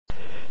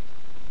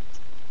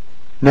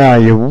Now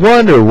you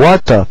wonder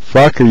what the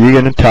fuck are you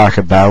gonna talk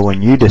about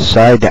when you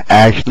decide to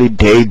actually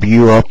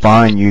debut up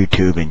on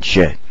YouTube and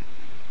shit.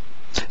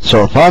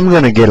 So if I'm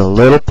gonna get a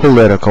little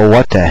political,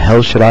 what the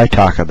hell should I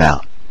talk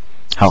about?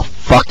 How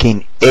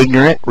fucking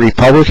ignorant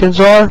Republicans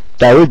are?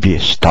 That would be a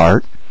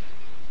start.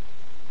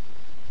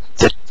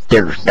 That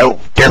there's no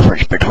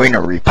difference between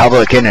a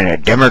Republican and a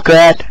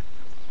Democrat?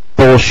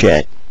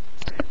 Bullshit.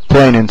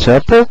 Plain and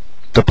simple,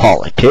 the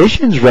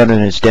politicians running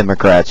as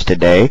Democrats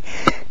today.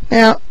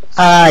 Now,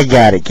 I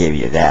gotta give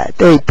you that.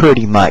 They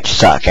pretty much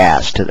suck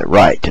ass to the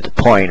right to the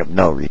point of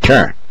no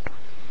return.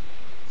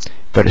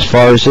 But as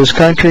far as this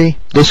country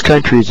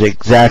is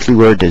exactly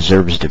where it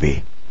deserves to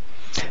be.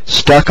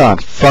 Stuck on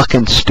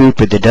fucking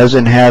stupid that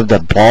doesn't have the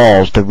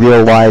balls to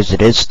realize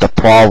that it's the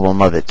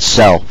problem of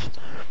itself.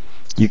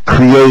 You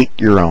create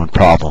your own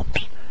problems.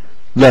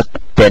 Look,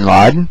 Bin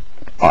Laden,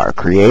 our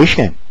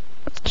creation.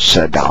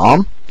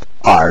 Saddam,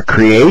 our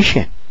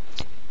creation.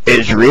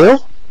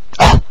 Israel?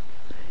 Oh,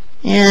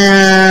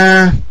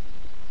 yeah,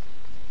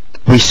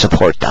 we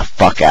support the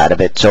fuck out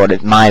of it, so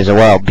it might as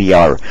well be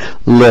our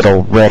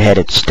little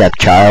red-headed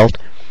stepchild.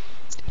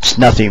 It's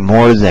nothing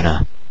more than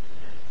a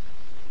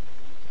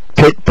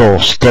pit bull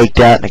staked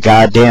out in the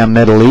goddamn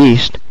Middle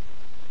East.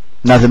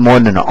 Nothing more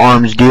than an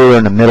arms dealer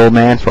and a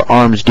middleman for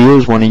arms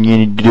deals wanting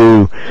you to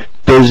do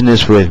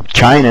business with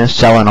China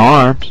selling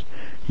arms.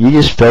 You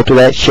just filter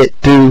that shit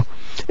through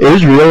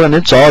Israel and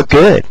it's all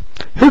good.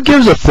 Who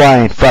gives a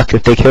flying fuck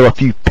if they kill a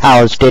few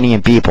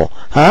Palestinian people,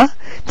 huh?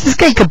 This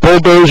guy could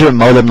bulldozer and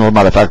mow them little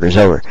motherfuckers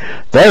over.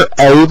 They're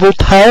evil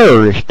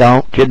terrorists,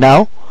 don't you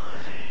know?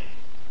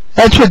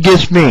 That's what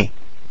gets me.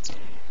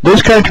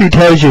 This country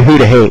tells you who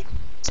to hate.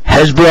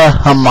 Hezbollah,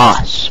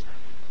 Hamas.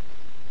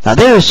 Now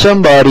there is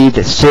somebody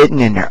that's sitting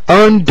in their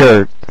own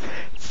dirt,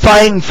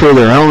 fighting for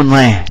their own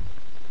land.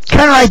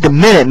 Kind of like the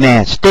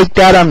Minuteman staked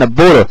out on the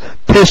border,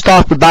 pissed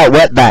off about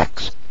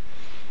wetbacks.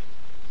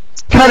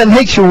 Kind of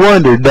makes you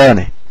wonder, doesn't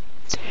it?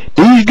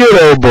 These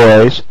good old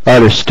boys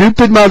are the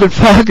stupid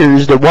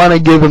motherfuckers that want to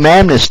give them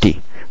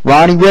amnesty.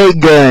 Ronnie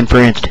Reagan, for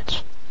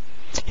instance.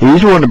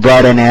 He's the one that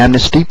brought in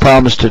amnesty,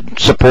 promised to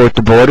support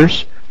the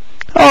borders.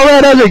 All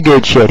that other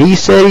good shit. He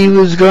said he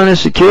was going to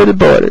secure the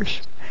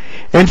borders.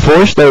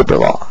 Enforce labor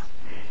law.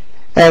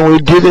 And we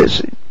do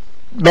this.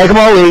 Make them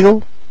all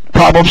legal.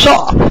 Problem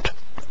solved.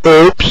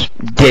 Oops.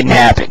 Didn't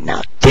happen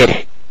now, did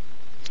it?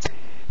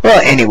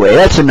 Well, anyway,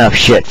 that's enough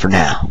shit for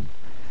now.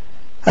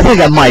 I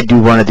think I might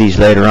do one of these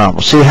later on.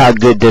 We'll see how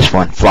good this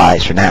one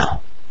flies for now.